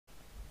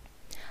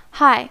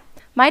Hi,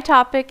 my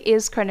topic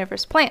is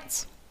carnivorous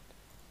plants.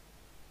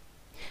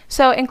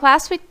 So in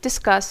class we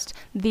discussed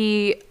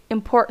the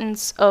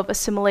importance of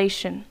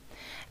assimilation,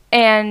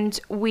 and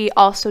we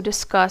also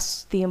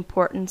discussed the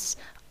importance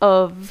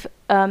of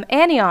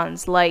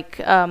anions like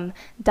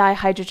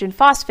dihydrogen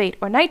phosphate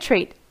or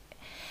nitrate.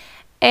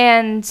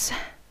 And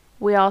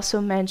we also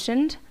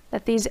mentioned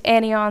that these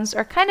anions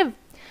are kind of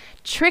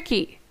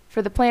tricky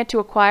for the plant to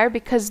acquire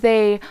because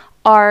they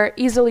are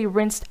easily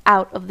rinsed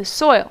out of the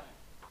soil.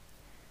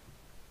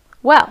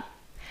 Well,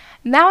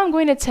 now I'm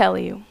going to tell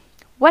you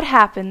what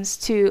happens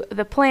to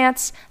the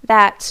plants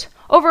that,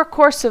 over a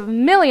course of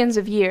millions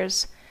of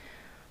years,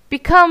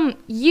 become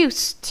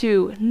used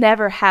to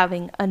never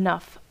having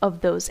enough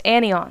of those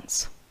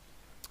anions.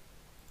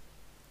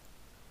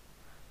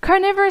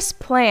 Carnivorous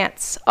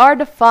plants are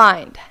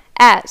defined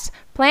as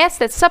plants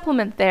that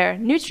supplement their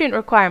nutrient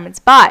requirements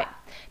by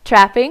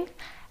trapping,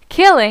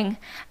 killing,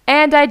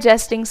 and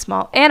digesting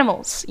small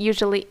animals,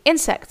 usually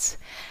insects.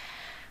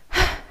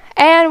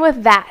 And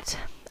with that,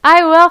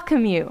 I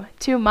welcome you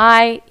to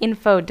my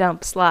info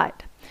dump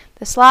slide.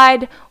 The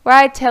slide where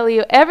I tell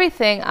you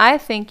everything I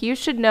think you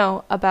should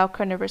know about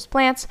carnivorous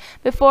plants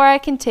before I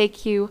can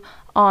take you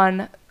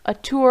on a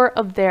tour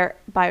of their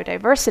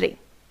biodiversity.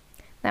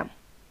 Now,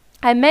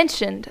 I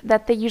mentioned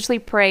that they usually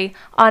prey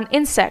on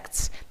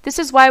insects. This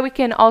is why we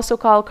can also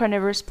call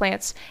carnivorous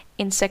plants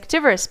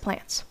insectivorous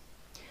plants.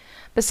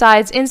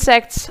 Besides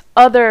insects,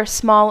 other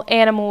small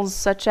animals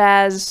such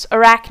as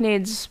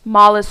arachnids,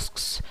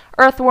 mollusks,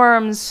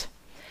 earthworms,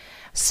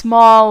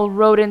 small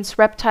rodents,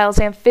 reptiles,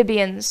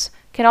 amphibians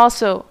can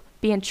also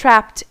be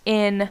entrapped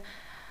in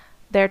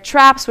their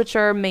traps, which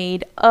are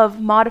made of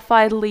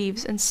modified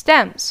leaves and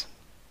stems.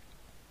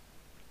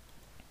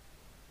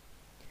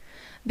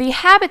 The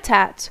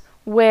habitat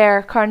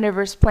where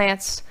carnivorous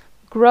plants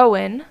grow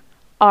in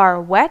are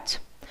wet,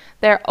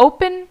 they're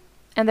open,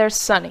 and they're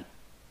sunny.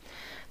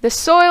 The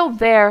soil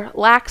there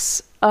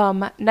lacks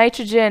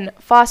nitrogen,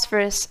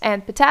 phosphorus,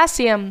 and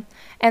potassium,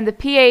 and the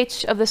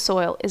pH of the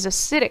soil is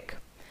acidic.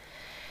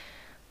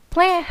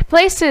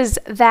 Places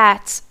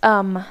that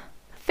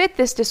fit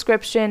this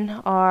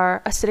description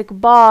are acidic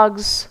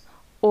bogs,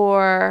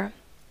 or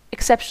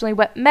exceptionally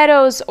wet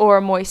meadows, or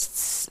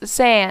moist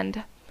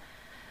sand.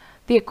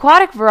 The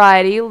aquatic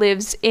variety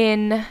lives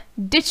in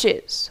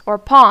ditches or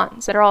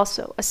ponds that are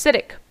also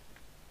acidic.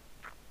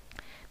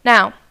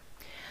 Now,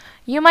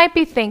 you might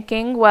be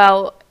thinking,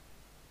 well,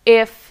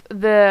 if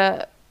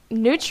the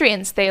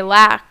nutrients they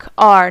lack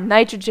are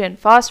nitrogen,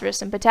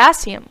 phosphorus, and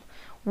potassium,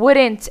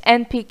 wouldn't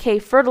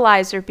NPK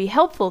fertilizer be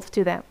helpful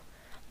to them?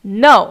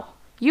 No,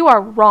 you are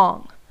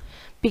wrong.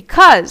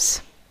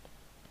 Because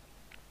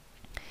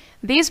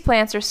these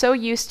plants are so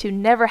used to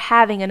never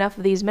having enough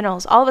of these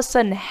minerals, all of a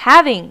sudden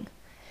having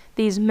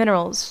these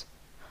minerals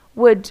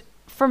would,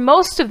 for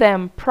most of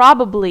them,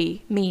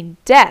 probably mean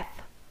death.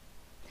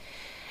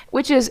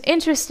 Which is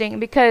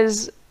interesting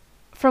because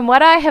from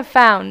what I have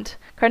found,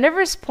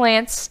 carnivorous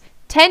plants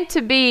tend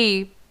to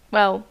be,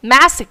 well,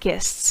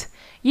 masochists.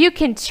 You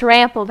can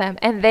trample them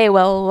and they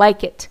will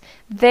like it.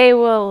 They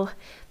will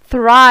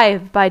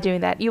thrive by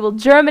doing that. You will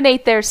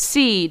germinate their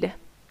seed.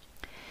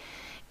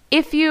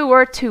 If you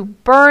were to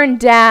burn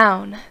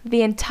down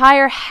the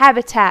entire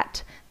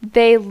habitat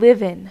they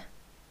live in,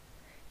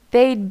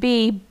 they'd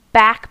be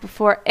back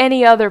before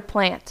any other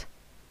plant.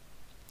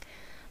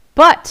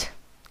 But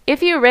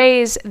if you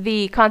raise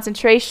the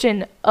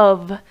concentration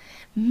of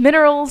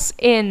minerals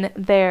in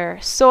their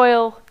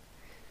soil,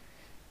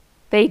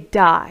 they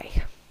die.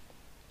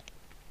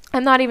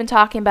 I'm not even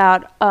talking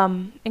about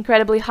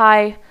incredibly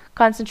high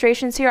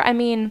concentrations here. I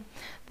mean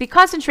the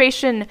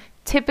concentration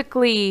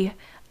typically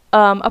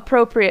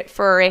appropriate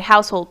for a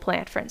household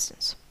plant, for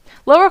instance.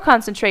 Lower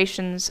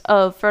concentrations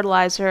of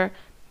fertilizer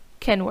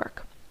can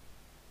work.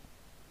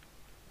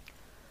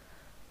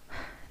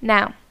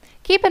 Now,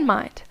 keep in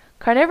mind,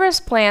 carnivorous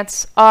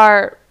plants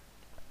are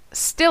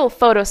still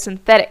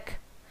photosynthetic,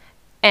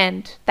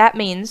 and that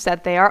means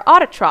that they are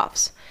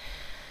autotrophs.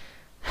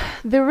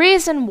 The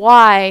reason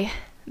why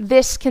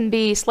this can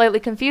be slightly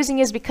confusing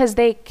is because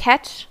they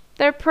catch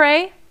their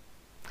prey.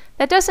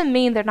 That doesn't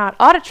mean they're not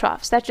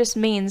autotrophs. That just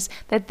means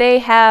that they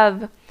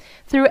have,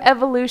 through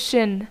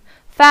evolution,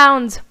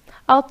 found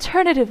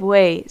alternative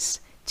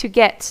ways to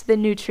get the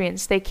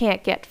nutrients they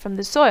can't get from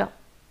the soil.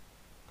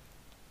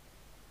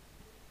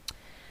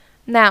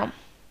 Now,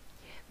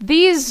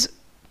 these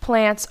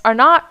plants are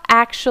not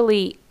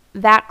actually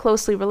that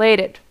closely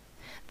related.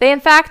 They in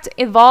fact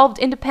evolved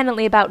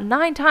independently about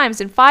 9 times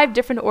in 5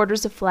 different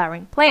orders of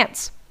flowering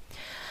plants.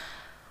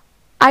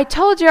 I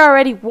told you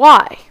already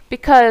why,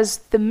 because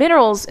the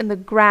minerals in the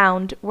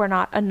ground were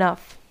not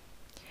enough.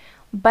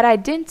 But I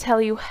didn't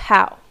tell you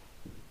how.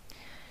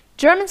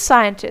 German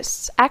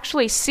scientists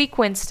actually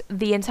sequenced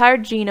the entire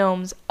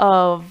genomes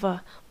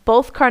of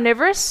both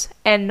carnivorous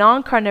and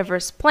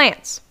non-carnivorous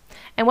plants.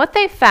 And what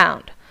they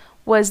found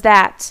was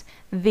that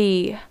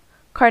the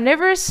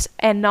carnivorous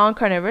and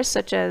non-carnivorous,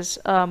 such as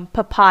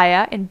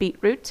papaya and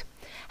beetroot,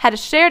 had a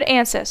shared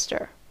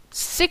ancestor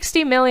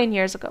 60 million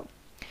years ago.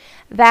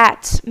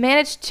 that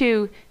managed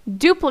to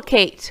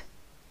duplicate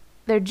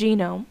their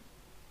genome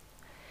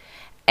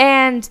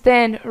and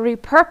then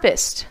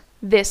repurposed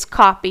this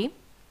copy,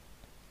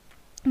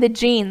 the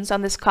genes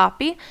on this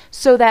copy,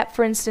 so that,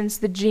 for instance,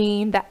 the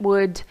gene that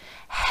would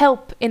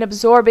help in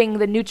absorbing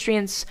the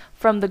nutrients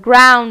from the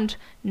ground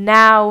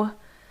now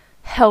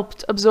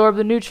helped absorb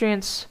the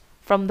nutrients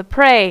from the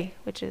prey,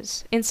 which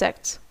is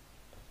insects.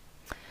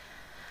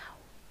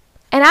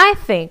 And I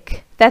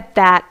think that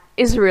that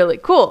is really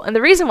cool. And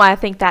the reason why I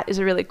think that is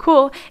really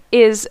cool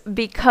is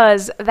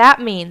because that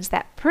means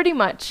that pretty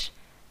much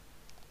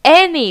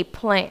any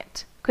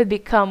plant could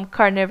become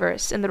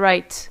carnivorous in the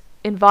right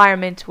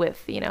environment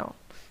with, you know,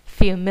 a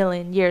few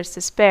million years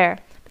to spare.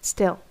 But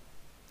still.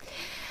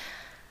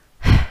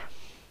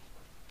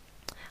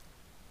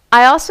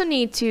 I also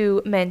need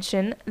to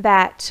mention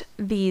that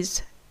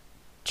these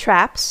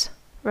traps,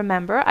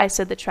 remember I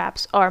said the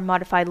traps are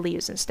modified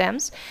leaves and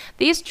stems,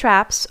 these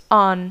traps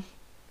on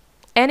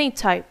any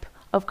type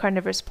of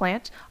carnivorous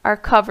plant are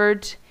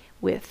covered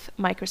with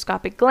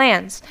microscopic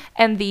glands,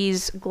 and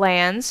these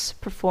glands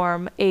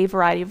perform a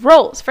variety of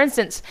roles. For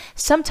instance,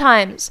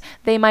 sometimes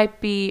they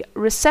might be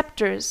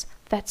receptors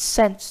that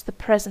sense the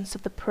presence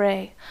of the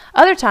prey.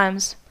 Other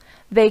times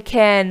they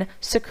can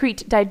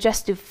secrete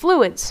digestive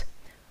fluids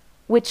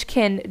which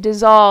can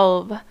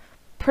dissolve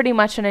pretty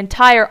much an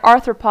entire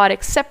arthropod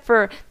except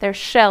for their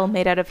shell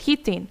made out of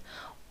chitin.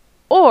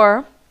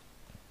 Or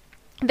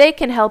they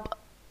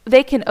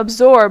can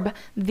absorb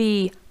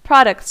the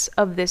products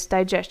of this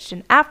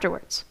digestion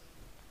afterwards.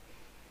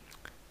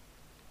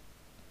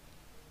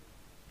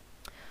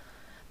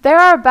 There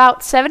are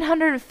about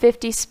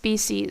 750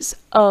 species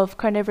of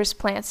carnivorous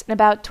plants and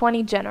about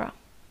 20 genera.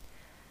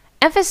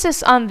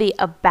 Emphasis on the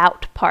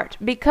about part,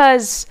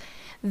 because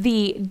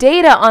the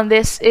data on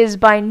this is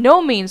by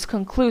no means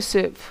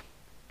conclusive.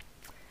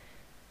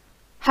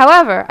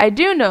 However, I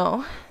do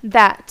know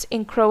that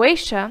in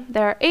Croatia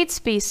there are 8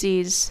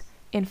 species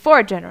in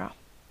 4 genera.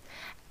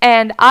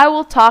 And I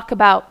will talk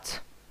about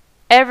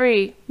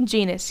every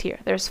genus here.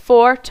 There's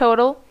 4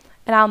 total,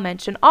 and I'll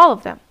mention all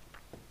of them.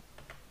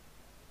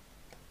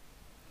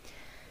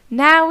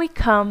 Now we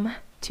come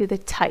to the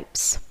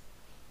types.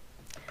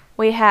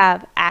 We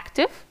have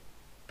active,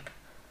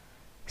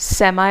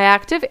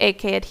 semi-active,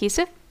 aka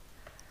adhesive,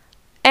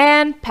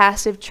 and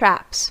passive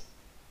traps.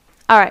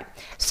 Alright,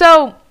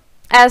 so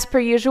as per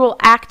usual,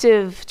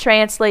 active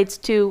translates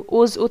to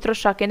uz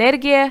utrošak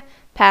energije,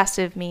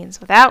 passive means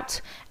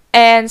without,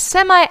 and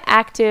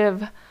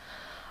semi-active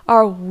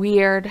are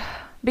weird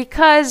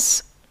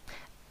because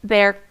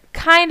they're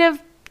kind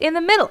of in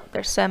the middle.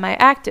 They're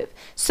semi-active.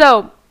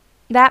 So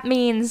that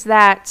means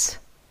that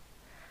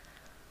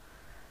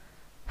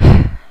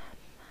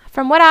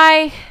from what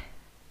I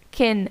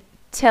can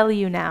tell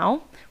you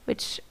now,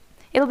 which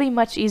it'll be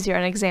much easier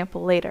an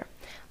example later,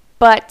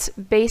 but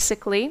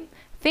basically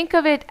think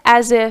of it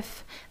as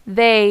if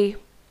they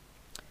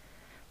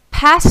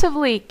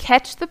passively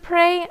catch the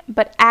prey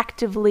but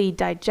actively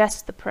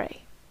digest the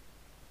prey.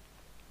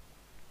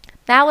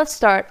 Now let's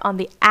start on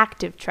the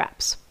active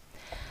traps.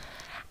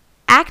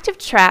 Active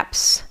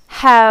traps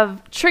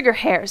have trigger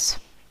hairs,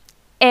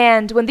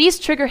 and when these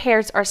trigger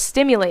hairs are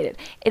stimulated,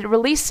 it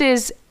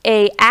releases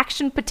an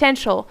action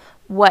potential,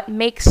 what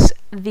makes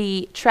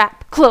the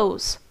trap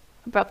close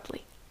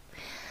abruptly.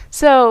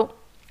 So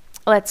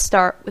let's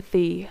start with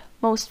the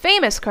most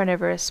famous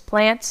carnivorous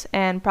plant,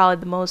 and probably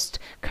the most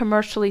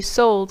commercially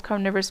sold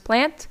carnivorous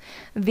plant,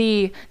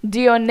 the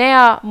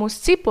Dionea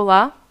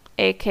muscipula,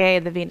 aka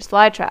the Venus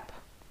flytrap.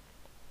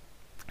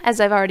 As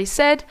I've already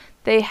said,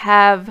 they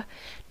have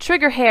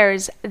trigger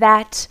hairs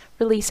that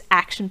release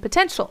action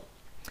potential.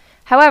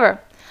 However,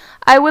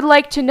 I would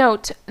like to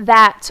note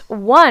that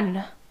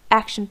one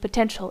action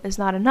potential is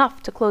not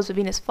enough to close a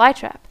Venus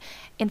flytrap.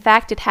 In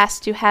fact, it has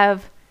to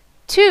have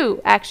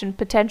 2 action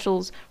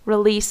potentials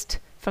released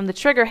from the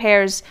trigger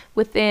hairs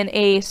within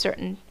a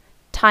certain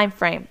time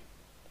frame.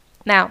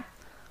 Now,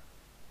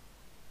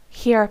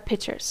 here are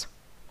pictures.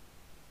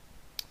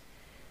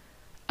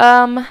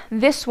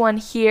 This one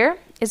here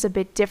is a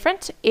bit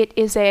different. It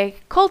is a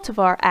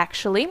cultivar,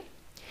 actually.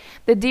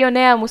 The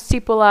Dionea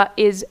muscipula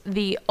is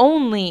the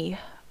only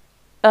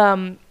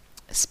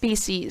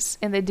species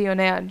in the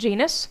Dionea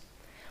genus,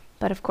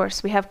 but of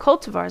course we have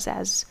cultivars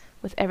as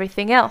with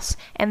everything else,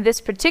 and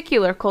this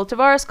particular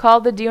cultivar is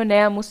called the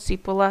Dionea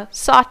muscipula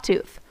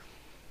sawtooth.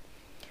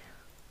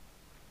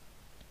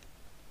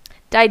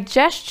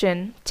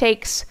 Digestion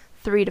takes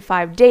 3 to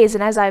 5 days,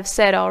 and as I've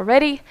said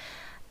already,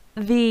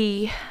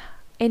 the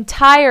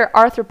entire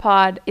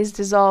arthropod is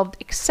dissolved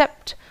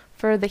except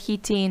for the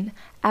chitin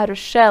outer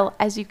shell,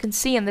 as you can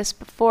see in this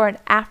before and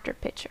after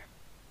picture.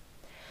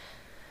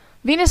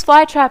 Venus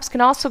flytraps can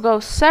also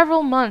go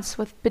several months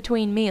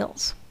between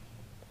meals.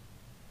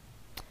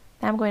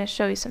 Now I'm going to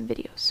show you some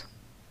videos.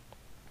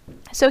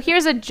 So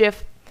here's a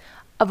GIF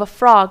of a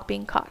frog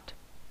being caught.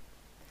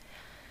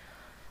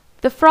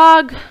 The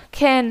frog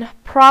can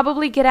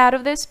probably get out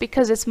of this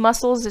because its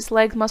muscles, its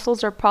leg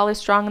muscles, are probably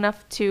strong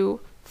enough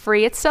to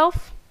free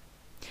itself.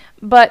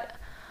 But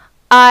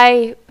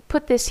I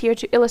put this here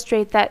to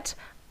illustrate that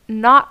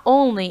not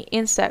only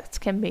insects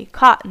can be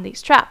caught in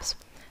these traps.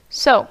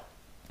 So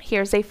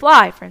here's a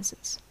fly, for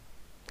instance.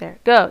 There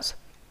it goes.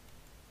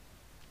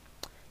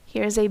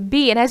 Here's a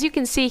bee, and as you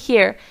can see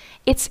here,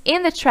 it's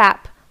in the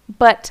trap,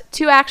 but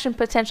 2 action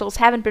potentials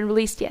haven't been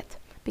released yet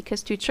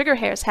because 2 trigger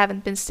hairs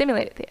haven't been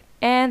stimulated yet.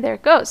 And there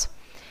it goes.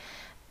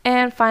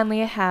 And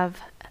finally I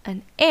have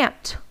an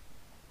ant.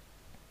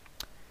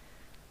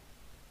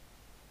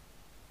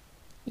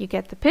 You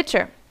get the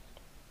picture.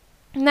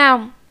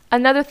 Now,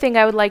 another thing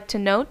I would like to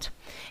note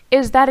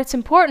is that it's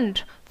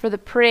important for the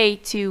prey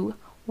to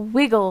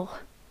wiggle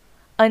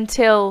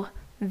until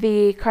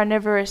the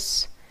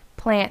carnivorous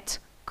plant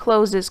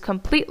closes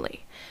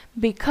completely,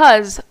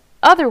 because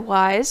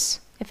otherwise,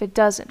 if it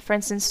doesn't, for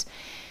instance,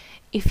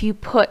 if you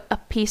put a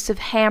piece of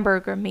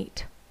hamburger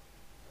meat,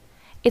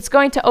 it's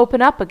going to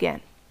open up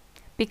again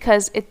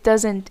because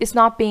it's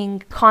not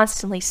being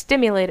constantly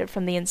stimulated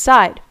from the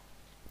inside.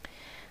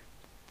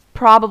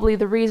 Probably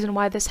the reason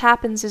why this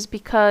happens is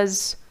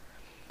because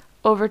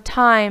over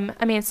time,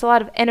 I mean, it's a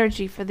lot of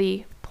energy for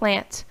the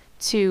plant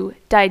to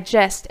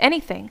digest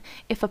anything.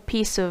 If a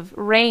piece of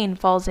rain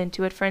falls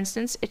into it, for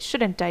instance, it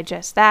shouldn't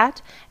digest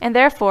that, and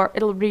therefore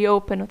it'll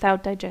reopen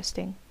without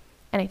digesting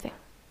anything.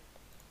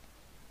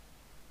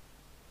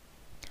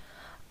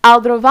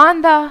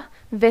 Aldrovanda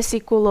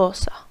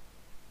vesiculosa.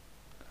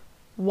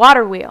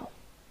 Water wheel.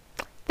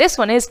 This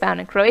one is found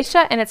in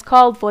Croatia, and it's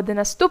called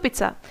vodena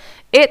stupica.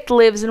 It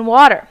lives in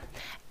water,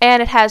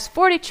 and it has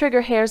 40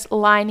 trigger hairs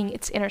lining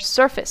its inner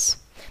surface.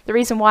 The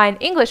reason why in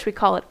English we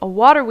call it a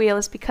water wheel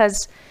is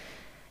because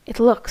it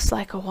looks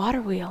like a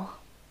water wheel.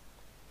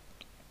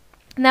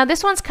 Now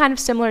this one's kind of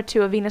similar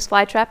to a Venus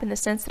flytrap in the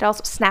sense that it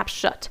also snaps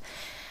shut.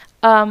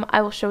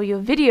 I will show you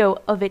a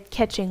video of it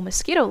catching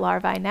mosquito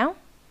larvae now.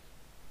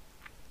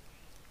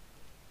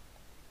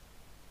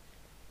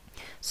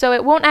 So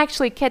it won't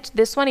actually catch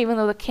this one, even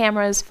though the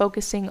camera is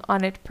focusing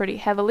on it pretty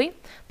heavily,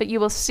 but you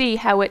will see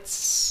how it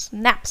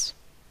snaps.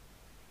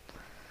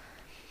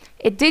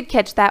 It did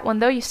catch that one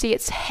though. You see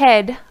its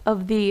head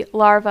of the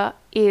larva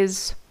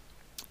is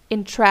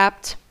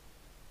entrapped,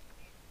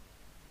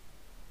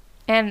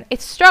 and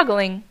it's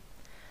struggling,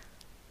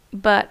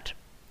 but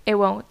it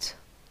won't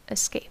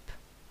escape.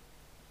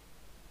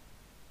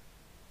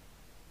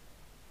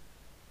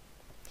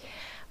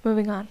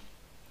 Moving on.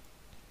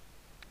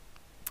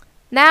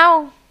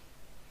 Now,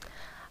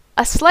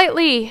 a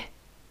slightly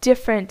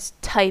different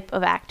type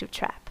of active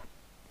trap.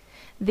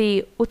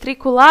 The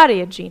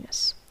Utricularia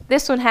genus.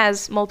 This one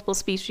has multiple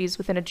species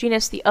within a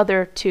genus. The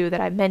other 2 that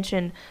I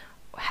mentioned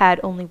had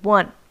only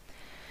 1.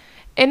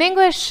 In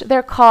English,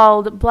 they're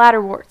called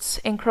bladderworts.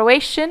 In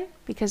Croatian,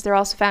 because they're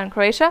also found in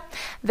Croatia,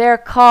 they're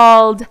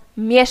called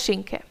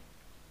mješinke.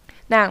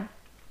 Now,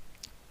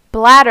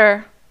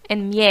 bladder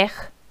and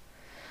mjeh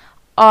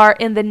are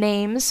in the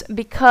names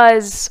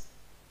because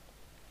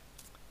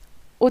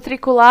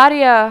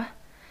Utricularia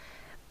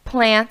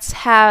plants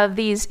have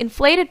these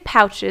inflated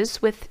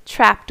pouches with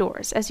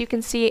trapdoors, as you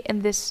can see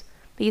in these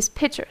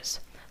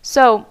pictures.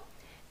 So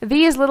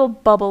these little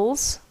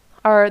bubbles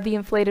are the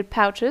inflated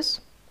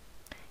pouches.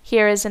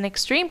 Here is an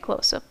extreme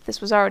close-up. This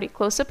was already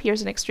close-up.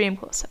 Here's an extreme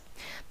close-up.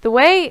 The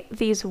way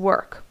these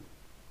work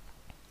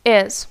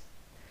is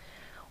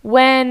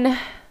when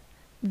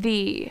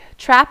the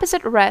trap is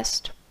at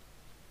rest,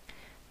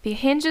 the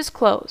hinge is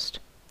closed.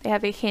 They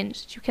have a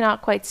hinge that you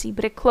cannot quite see,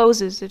 but it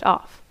closes it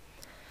off.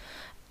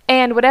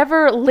 And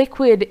whatever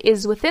liquid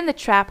is within the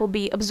trap will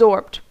be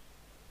absorbed,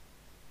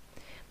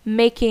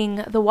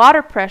 making the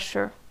water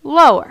pressure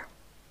lower.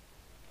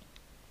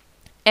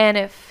 And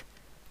if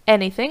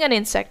anything, an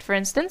insect for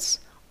instance,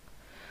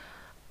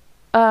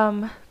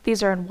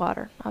 these are in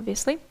water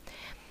obviously,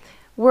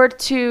 were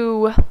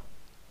to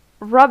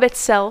rub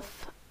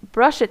itself,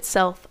 brush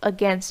itself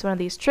against one of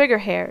these trigger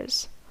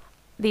hairs,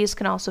 these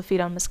can also feed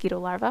on mosquito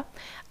larvae,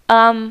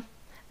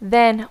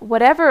 then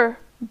whatever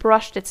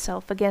brushed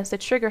itself against the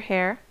trigger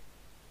hair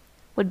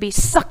would be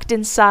sucked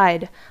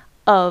inside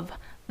of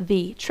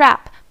the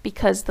trap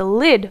because the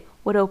lid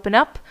would open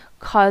up,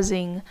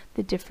 causing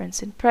the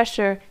difference in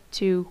pressure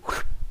to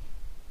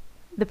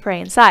the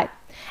prey inside.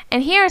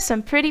 And here are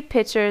some pretty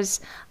pictures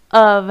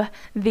of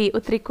the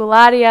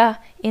Utricularia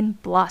in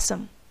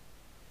blossom.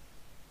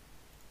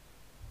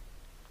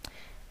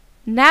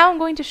 Now I'm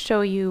going to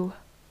show you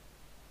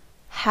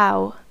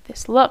how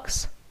this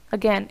looks.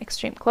 Again,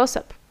 extreme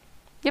close-up.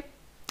 Yep,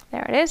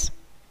 there it is.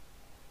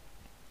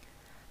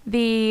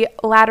 The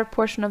latter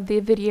portion of the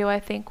video,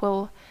 I think,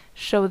 will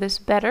show this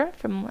better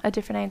from a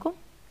different angle.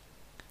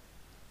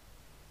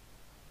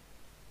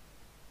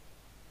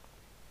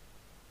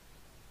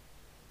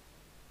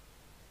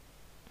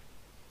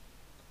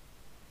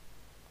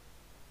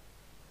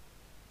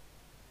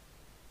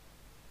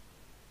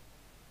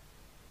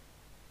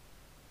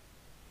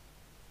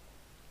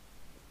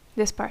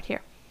 This part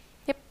here.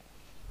 Yep.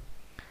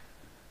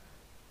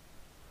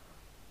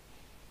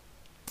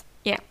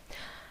 Yeah.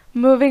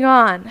 Moving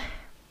on.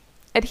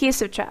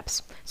 Adhesive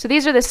traps. So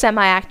these are the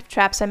semi-active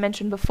traps I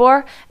mentioned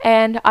before,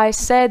 and I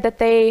said that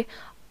they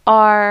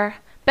are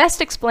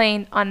best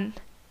explained on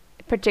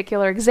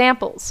particular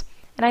examples,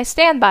 and I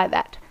stand by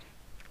that.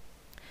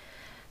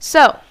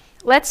 So,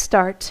 let's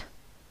start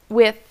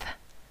with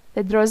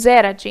the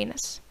Drosera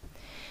genus.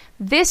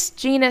 This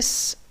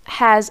genus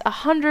has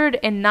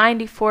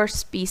 194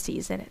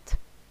 species in it,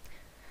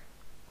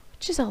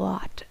 which is a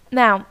lot.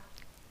 Now,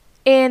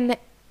 in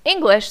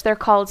English, they're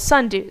called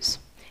sundews.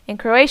 In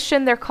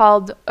Croatian, they're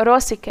called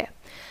rosike.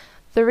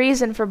 The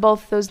reason for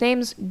both those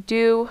names,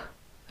 dew,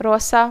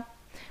 rosa,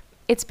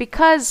 it's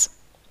because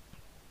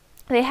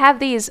they have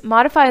these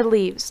modified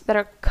leaves that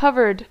are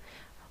covered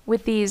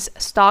with these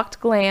stalked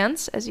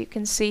glands, as you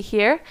can see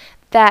here,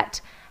 that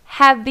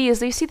have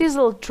these, you see these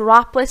little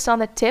droplets on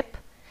the tip?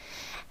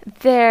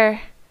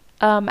 They're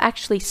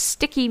actually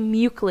sticky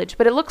mucilage,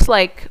 but it looks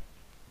like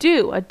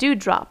dew, a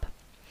dewdrop.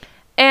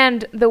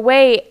 And the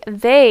way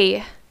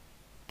they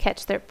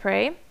catch their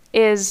prey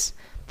is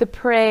the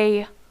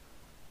prey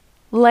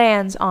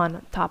lands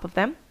on top of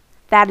them.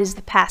 That is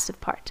the passive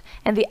part.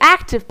 And the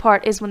active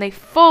part is when they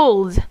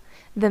fold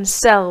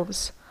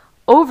themselves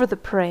over the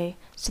prey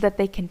so that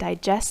they can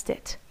digest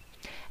it.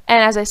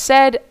 And as I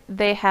said,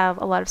 they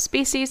have a lot of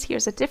species.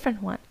 Here's a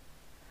different one.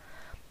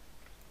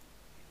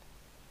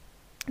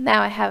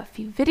 Now I have a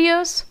few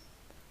videos.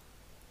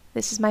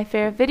 This is my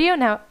favorite video.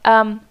 Now,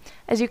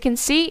 as you can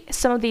see,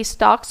 some of these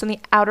stalks on the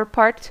outer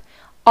part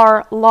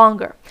are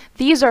longer.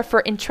 These are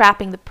for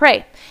entrapping the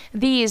prey.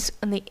 These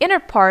on the inner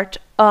part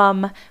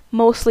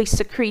mostly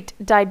secrete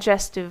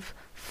digestive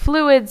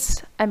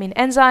fluids,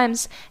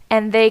 enzymes,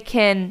 and they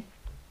can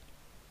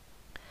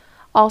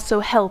also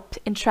help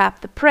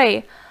entrap the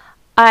prey.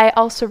 I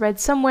also read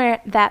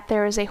somewhere that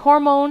there is a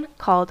hormone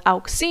called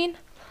auxin,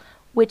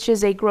 which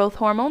is a growth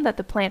hormone that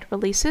the plant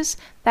releases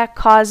that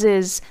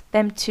causes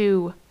them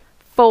to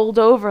fold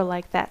over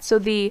like that. So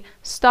the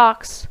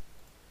stalks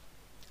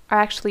are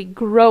actually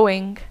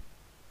growing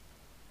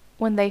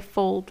when they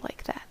fold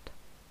like that.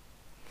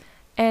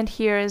 And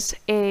here's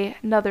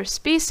another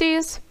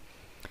species.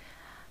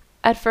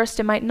 At first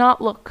it might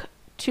not look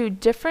too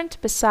different,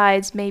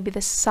 besides maybe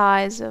the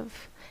size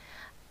of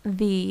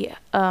the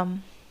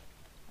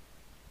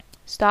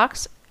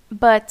stalks,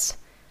 but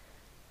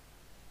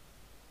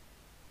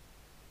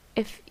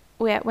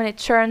when it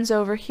churns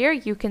over here,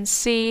 you can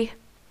see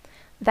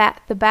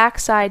that the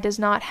backside does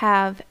not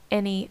have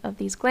any of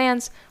these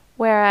glands,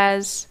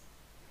 whereas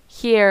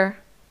here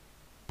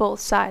both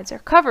sides are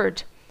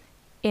covered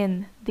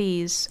in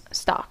these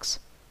stalks.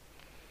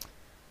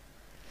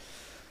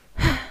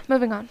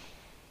 Moving on.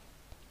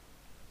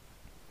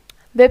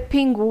 The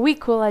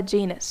Pinguicula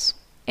genus,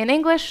 in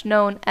English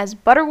known as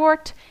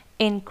butterwort,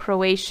 in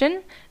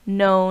Croatian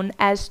known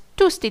as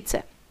tustice.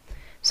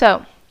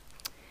 So,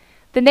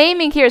 the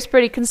naming here is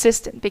pretty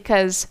consistent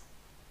because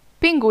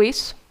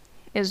pinguis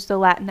is the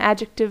Latin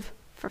adjective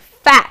for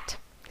fat,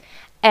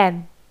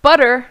 and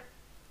butter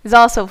is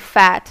also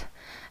fat,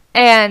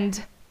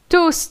 and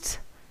tust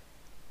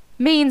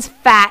means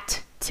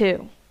fat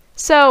too.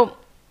 So,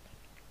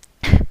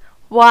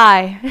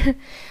 why?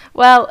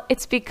 Well,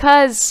 it's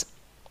because,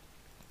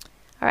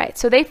 alright,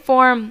 so they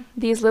form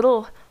these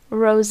little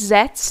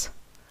rosettes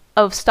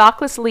of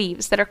stalkless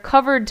leaves that are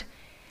covered,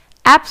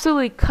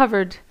 absolutely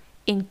covered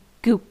in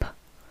goop.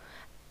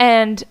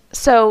 And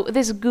so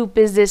this goop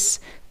is this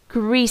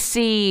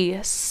greasy,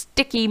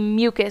 sticky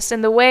mucus,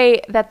 and the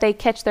way that they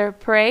catch their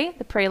prey,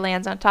 the prey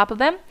lands on top of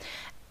them,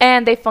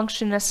 and they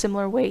function in a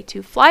similar way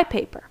to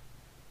flypaper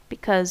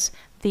because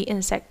the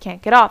insect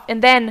can't get off.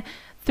 And then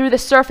through the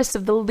surface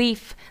of the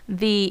leaf,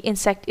 the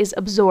insect is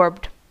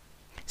absorbed.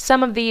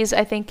 Some of these,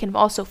 I think, can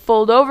also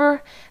fold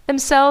over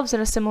themselves in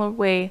a similar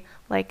way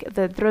like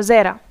the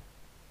Drosera.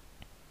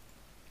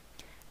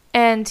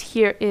 And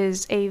here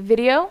is a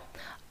video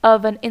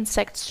of an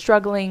insect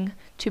struggling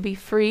to be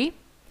free,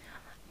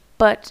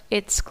 but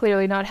it's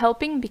clearly not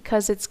helping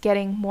because it's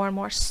getting more and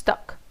more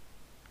stuck.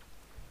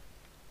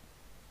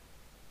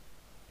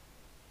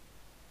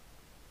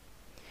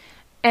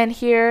 And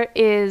here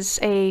is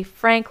a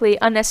frankly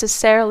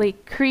unnecessarily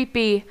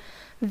creepy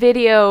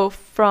video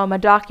from a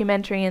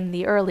documentary in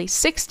the early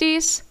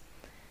 60s.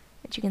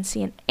 And you can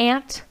see an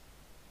ant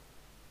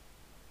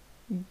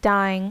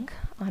dying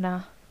on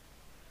a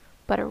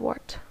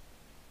butterwort.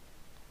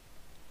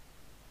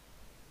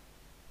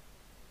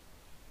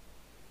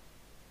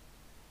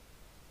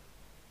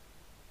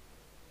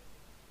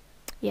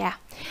 Yeah.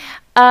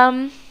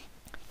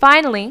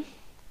 Finally,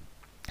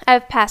 I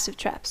have passive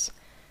traps.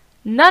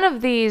 None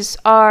of these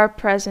are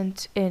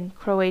present in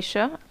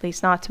Croatia, at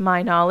least not to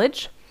my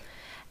knowledge.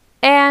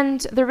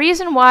 And the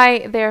reason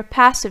why they're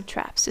passive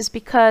traps is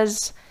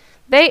because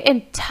they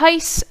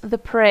entice the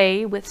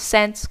prey with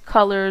scents,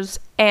 colors,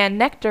 and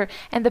nectar,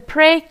 and the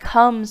prey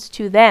comes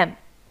to them,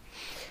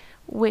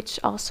 which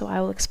also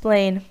I will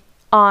explain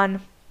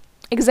on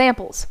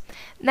examples.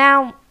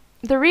 Now,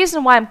 the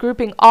reason why I'm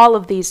grouping all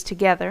of these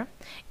together,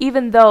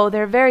 even though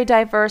they're very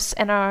diverse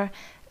and are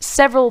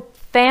several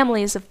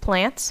families of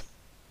plants,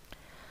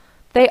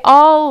 they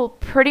all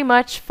pretty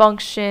much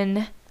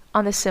function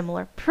on a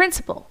similar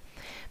principle.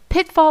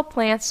 Pitfall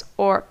plants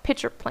or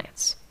pitcher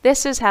plants.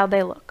 This is how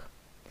they look.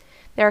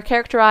 They are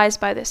characterized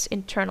by this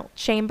internal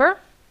chamber,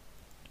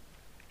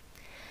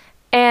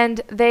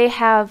 and they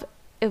have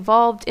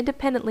evolved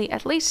independently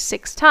at least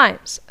 6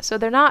 times. So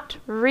they're not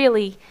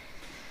really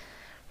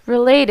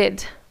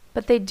related,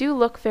 but they do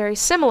look very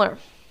similar.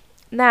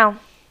 Now,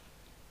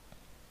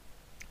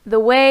 the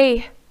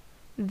way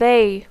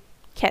they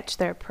catch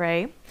their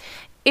prey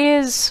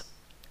is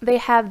they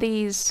have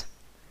these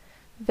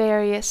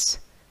various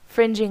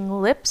fringing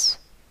lips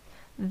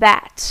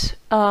that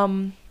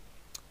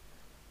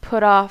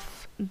put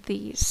off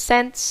the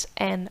scents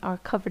and are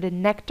covered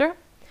in nectar,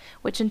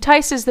 which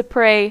entices the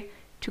prey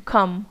to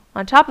come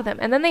on top of them.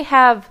 And then they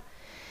have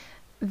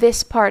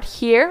this part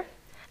here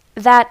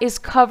that is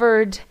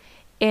covered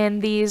in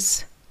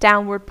these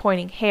downward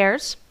pointing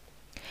hairs.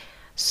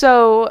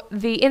 So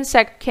the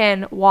insect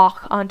can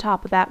walk on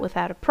top of that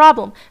without a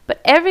problem.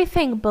 But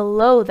everything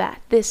below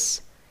that,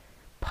 this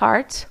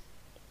part,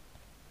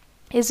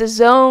 is a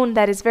zone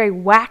that is very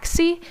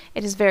waxy,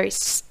 it is very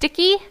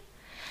sticky,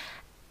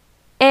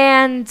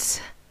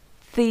 and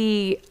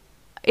the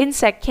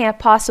insect can't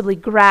possibly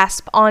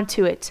grasp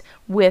onto it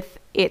with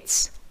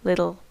its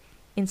little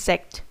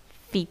insect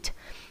feet.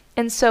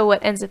 And so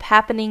what ends up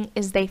happening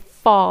is they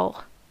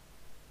fall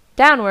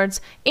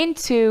downwards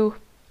into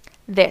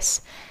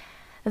this.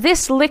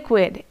 This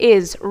liquid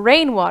is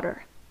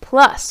rainwater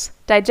plus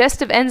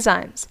digestive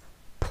enzymes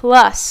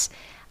plus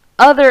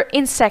other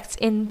insects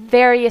in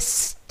various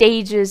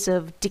stages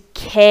of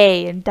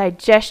decay and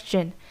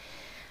digestion.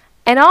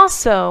 And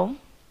also,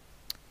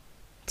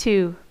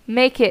 to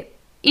make it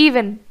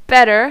even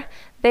better,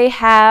 they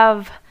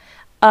have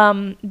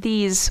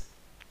these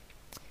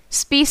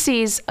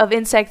species of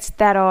insects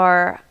that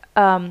are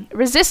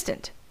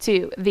resistant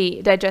to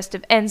the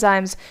digestive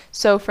enzymes.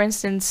 So, for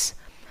instance,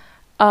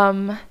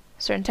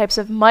 certain types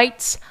of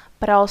mites,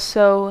 but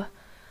also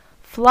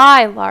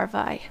fly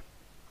larvae.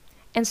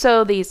 And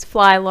so these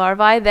fly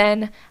larvae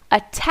then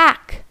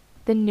attack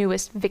the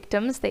newest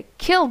victims. They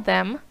kill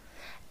them,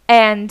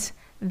 and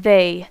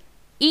they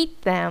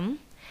eat them,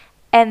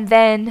 and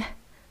then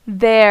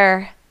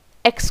their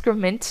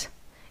excrement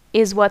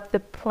is what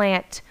the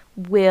plant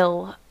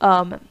will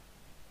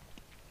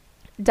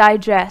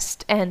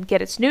digest and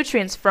get its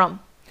nutrients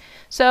from.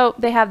 So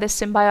they have this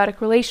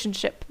symbiotic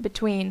relationship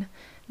between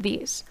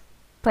these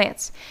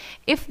plants.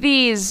 If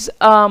these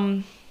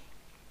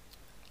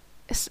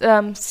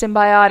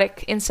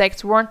symbiotic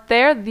insects weren't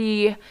there,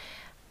 the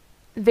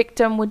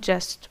victim would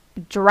just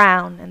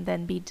drown and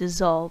then be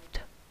dissolved.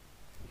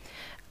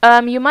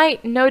 You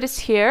might notice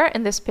here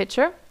in this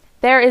picture,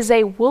 there is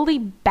a woolly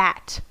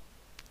bat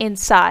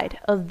inside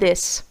of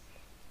this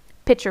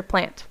pitcher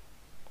plant.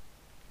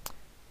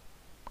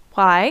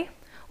 Why?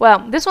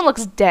 Well, this one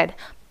looks dead,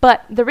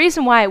 but the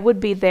reason why it would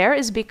be there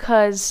is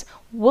because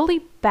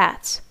woolly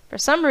bats, for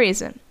some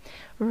reason,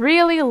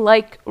 really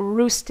like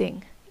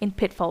roosting in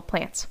pitfall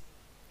plants.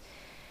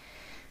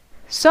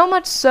 So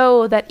much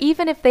so that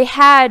even if they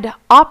had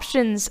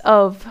options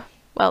of,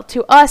 well,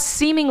 to us,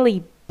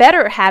 seemingly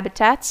better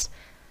habitats,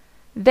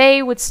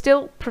 they would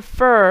still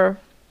prefer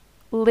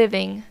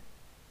living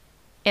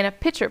in a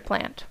pitcher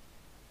plant.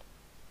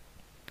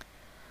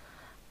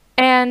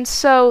 And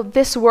so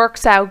this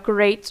works out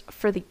great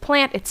for the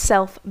plant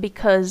itself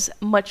because,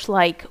 much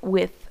like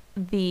with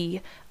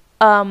the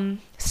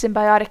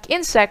symbiotic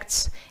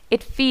insects,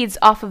 it feeds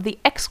off of the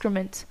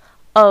excrement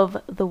of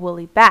the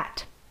woolly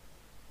bat.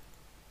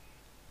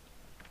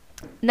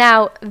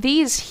 Now,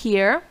 these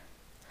here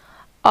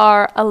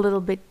are a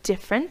little bit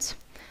different.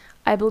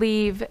 I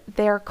believe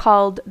they're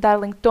called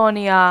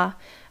Darlingtonia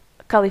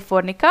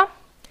californica,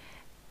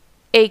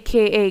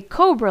 aka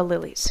cobra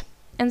lilies.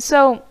 And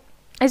so,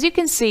 as you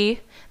can see,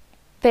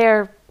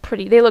 they're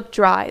pretty. They look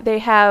dry. They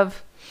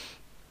have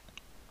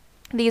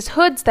these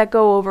hoods that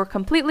go over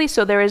completely,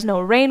 so there is no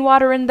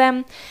rainwater in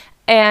them,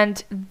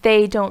 and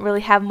they don't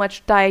really have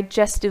much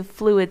digestive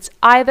fluids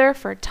either.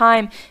 For a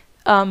time,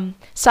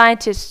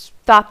 scientists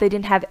thought they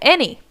didn't have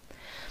any.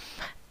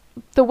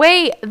 The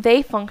way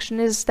they function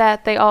is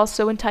that they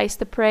also entice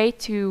the prey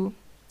to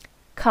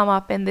come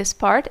up in this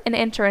part and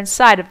enter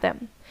inside of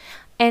them.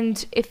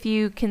 And if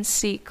you can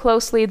see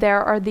closely,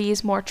 there are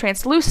these more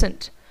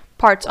translucent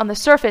parts on the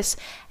surface.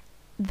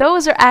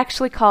 Those are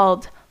actually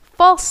called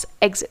false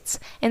exits.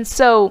 And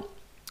so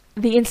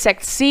the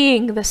insect,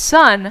 seeing the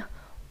sun,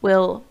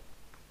 will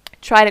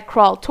try to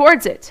crawl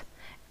towards it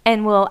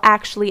and will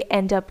actually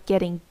end up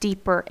getting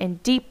deeper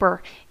and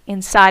deeper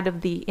inside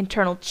of the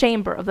internal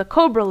chamber of the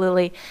cobra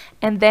lily,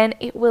 and then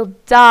it will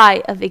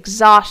die of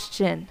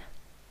exhaustion.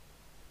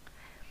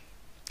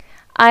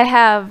 I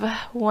have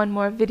one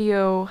more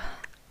video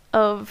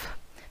of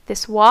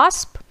this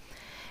wasp.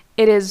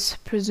 It is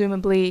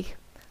presumably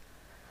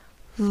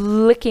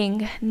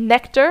licking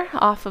nectar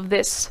off of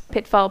this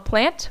pitfall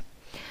plant.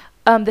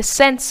 The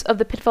scents of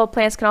the pitfall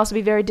plants can also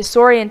be very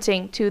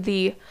disorienting to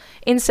the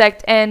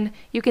insect, and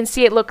you can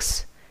see it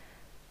looks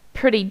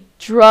pretty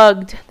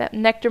drugged. That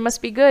nectar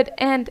must be good.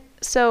 And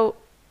so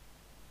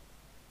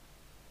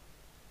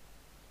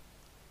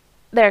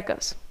there it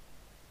goes.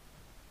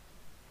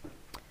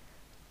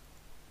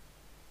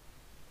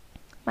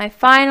 My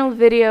final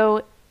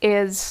video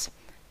is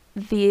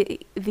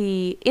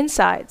the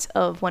insides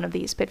of one of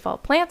these pitfall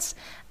plants.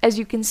 As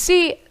you can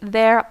see,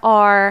 there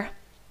are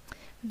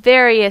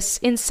various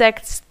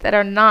insects that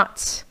are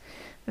not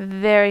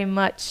very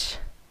much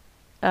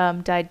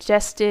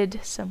digested,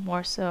 some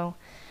more so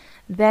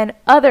than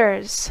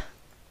others.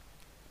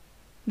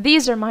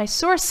 These are my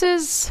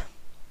sources.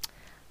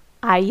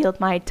 I yield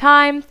my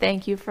time.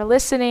 Thank you for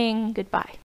listening. Goodbye.